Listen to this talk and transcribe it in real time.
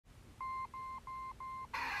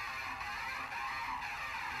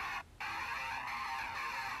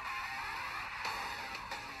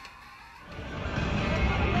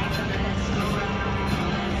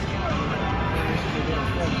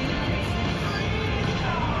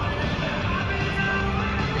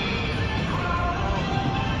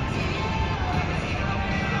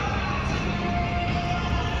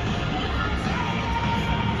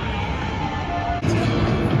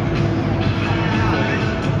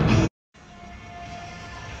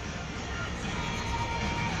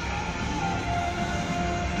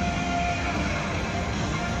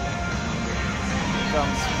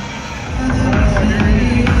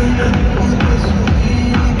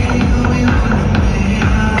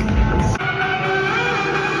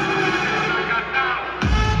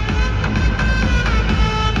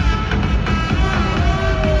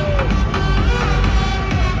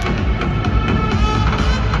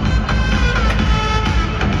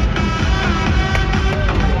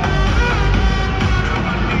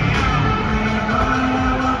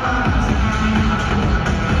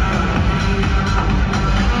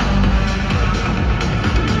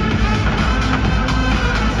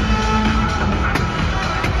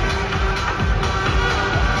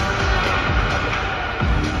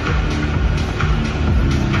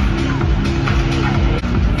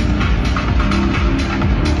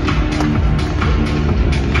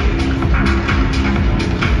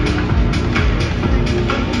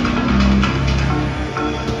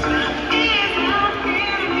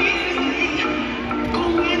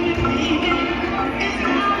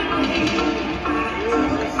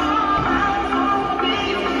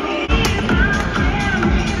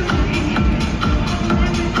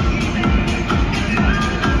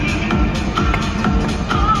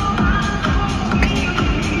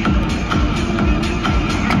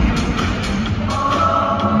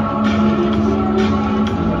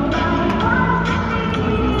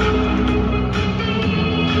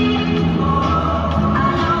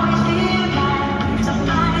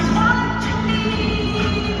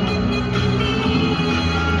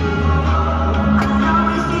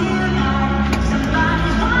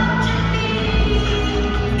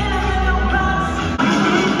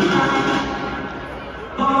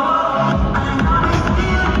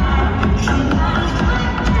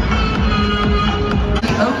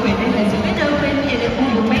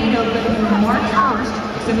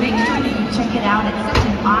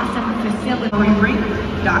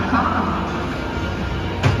You're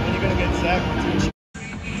gonna get sacked.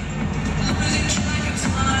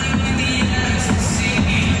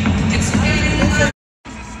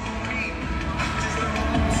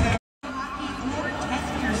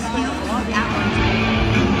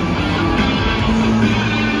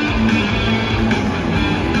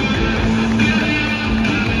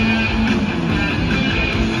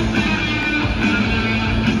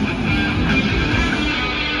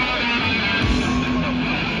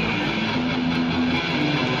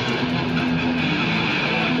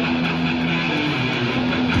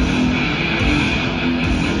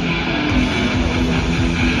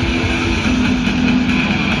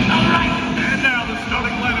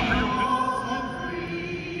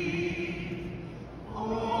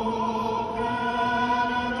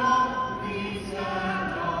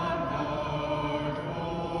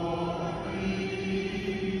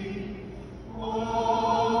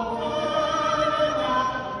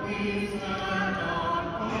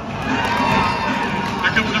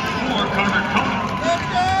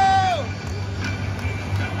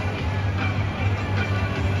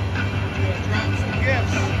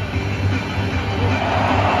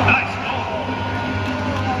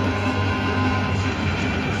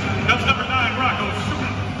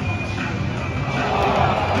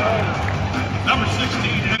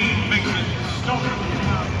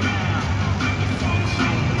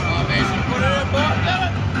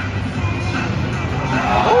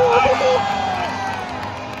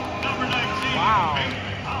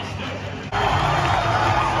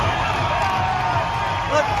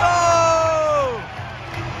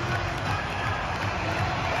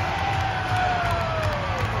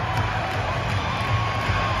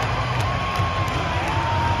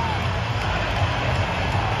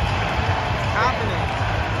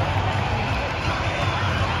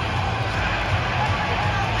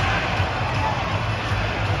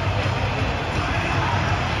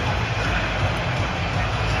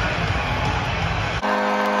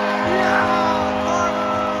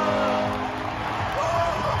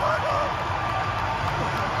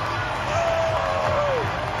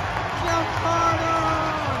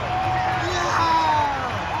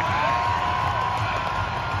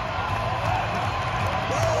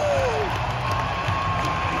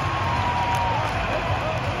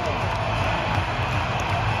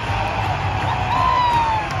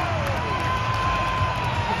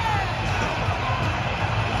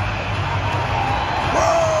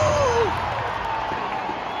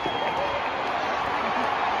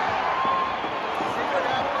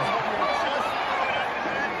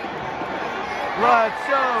 Let's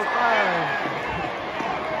go, Pan!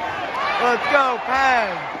 Let's go, Pan!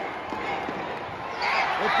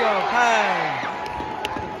 Let's go, Pan!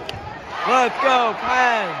 Let's go,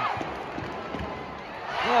 Pan!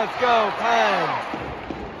 Let's go, Pan!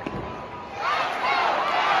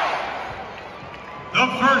 The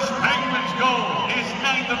first Penguins goal is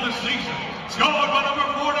 9th of the season, scored by number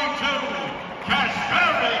 42,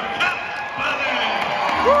 Kapanen.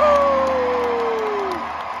 Woo!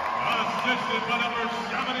 Assisted by number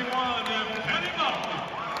 71,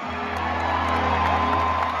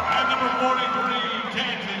 and number 43,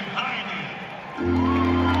 Danton Heine.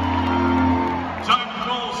 Time to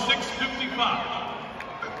goal 6:55.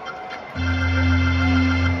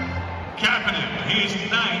 Kapanen, he's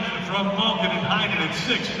 9th from Malkin and Heine at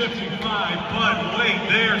 6:55, but wait,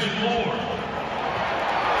 there's more.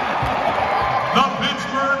 The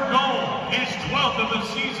Pittsburgh goal, his 12th of the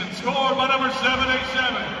season, scored by number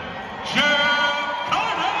 787,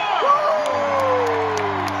 Carter!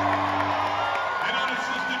 An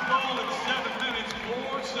unassisted goal in 7 minutes,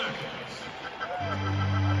 4 seconds.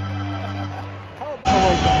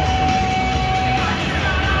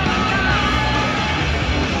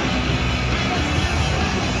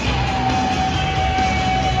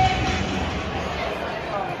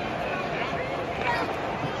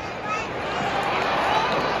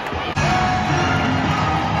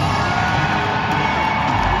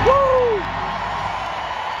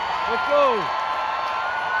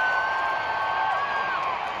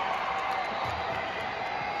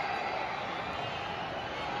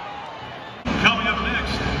 Coming up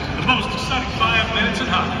next, the most exciting 5 minutes in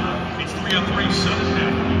hockey. It's 3-on-3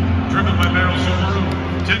 Sunday. Driven by Merrill Subaru.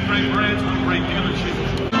 10 great brands with great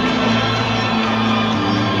dealerships.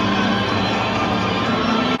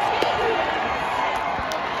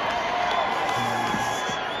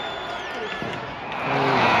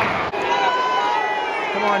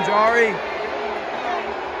 Come on, Jari.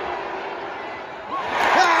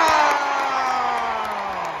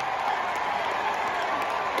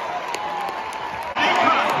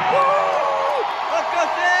 Let's go,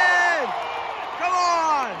 Sid! Come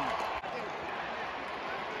on!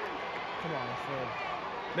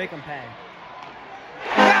 Make him pay.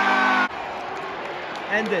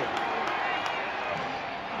 End it.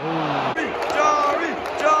 Ooh. Jari!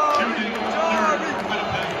 Jari! Jari!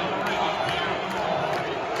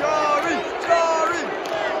 Jari! Jari!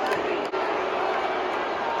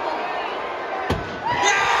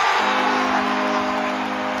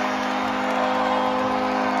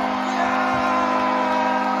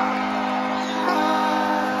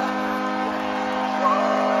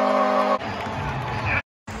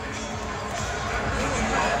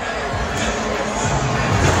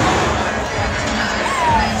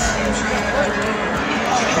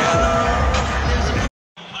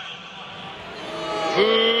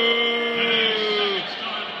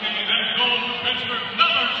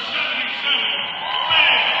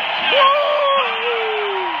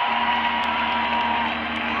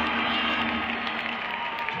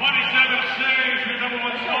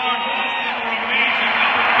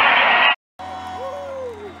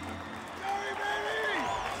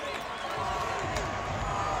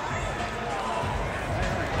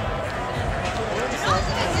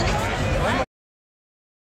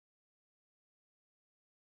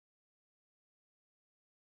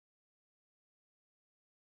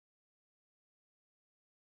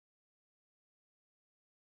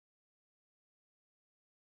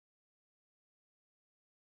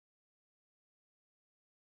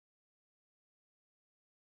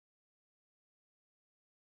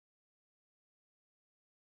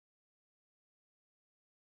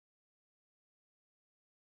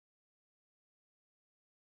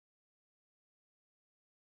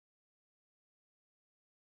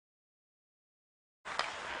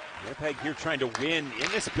 Winnipeg here trying to win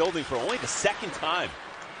in this building for only the second time.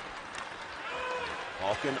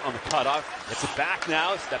 Malkin on the cutoff, gets it back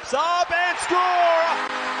now, steps up and score!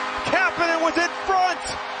 Kapanen was in front!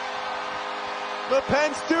 The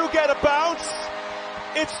Pens do get a bounce.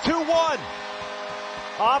 It's 2-1.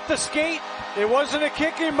 Off the skate. It wasn't a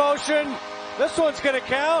kicking motion. This one's going to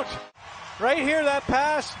count. Right here, that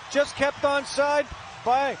pass just kept onside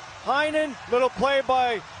by Heinen. Little play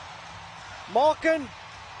by Malkin.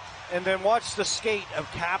 And then watch the skate of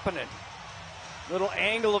Kapanen. Little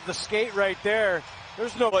angle of the skate right there.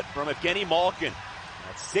 There's no... From Evgeny Malkin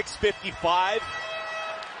at 6:55.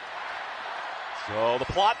 So the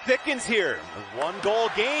plot thickens here. A one-goal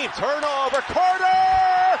game. Turnover.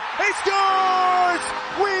 Carter! He scores!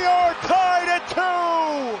 We are tied at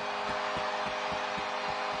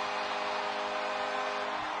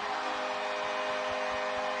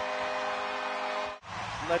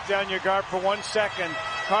 2! Let down your guard for 1 second.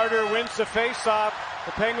 Carter wins the face-off.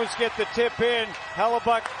 The Penguins get the tip in.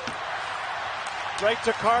 Hellebuck right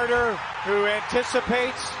to Carter, who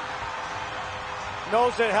anticipates.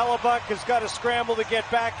 Knows that Hellebuck has got to scramble to get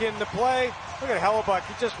back in the play. Look at Hellebuck.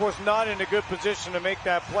 He just was not in a good position to make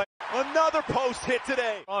that play. Another post hit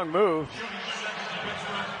today. Wrong move.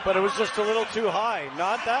 But it was just a little too high.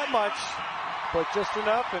 Not that much, but just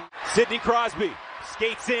enough. And Sidney Crosby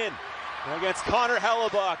skates in against Connor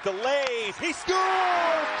Hellebuck. Delays. He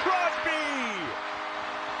scores! Crosby!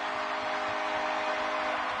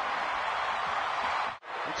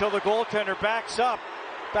 Until the goaltender backs up,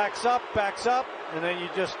 and then you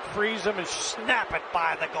just freeze him and snap it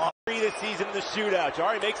by the glove. This season in the shootout.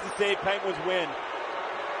 Jari makes the save. Penguins win.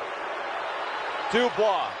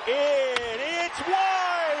 Dubois in. It's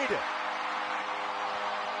wide.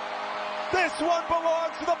 This one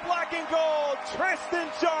belongs to the black and gold. Tristan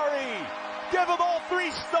Jari. Give him all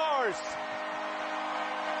 3 stars.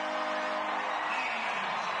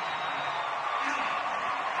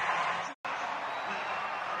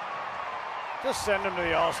 Just send him to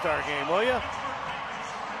the All-Star game, will you?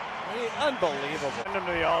 Unbelievable. Send him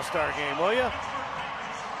to the All-Star game, will you?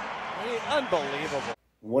 Unbelievable.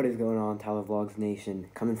 What is going on, Tyler Vlogs Nation?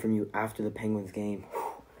 Coming from you after the Penguins game.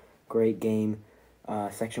 Whew. Great game.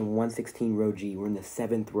 Section 116, row G. We're in the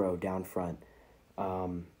 7th row down front.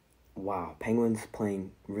 Wow. Penguins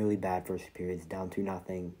playing really bad first periods. Down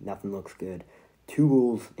 2-0. Nothing looks good. 2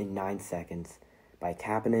 goals in 9 seconds by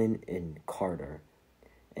Kapanen and Carter.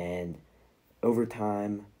 And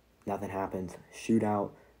overtime, nothing happens.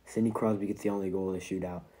 Shootout. Sidney Crosby gets the only goal of the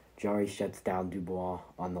shootout. Jari shuts down Dubois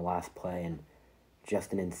on the last play, and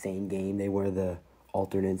just an insane game. They wear the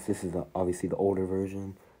alternates. This is obviously the older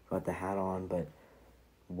version. Got the hat on, but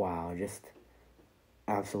wow, just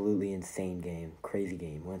absolutely insane game. Crazy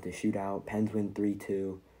game. Went to shootout. Pens win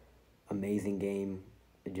 3-2. Amazing game.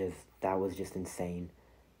 That was just insane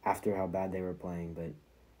after how bad they were playing, but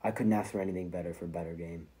I couldn't ask for anything better for a better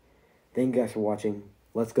game. Thank you guys for watching.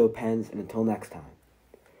 Let's go Pens, and until next time.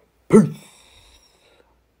 Peace!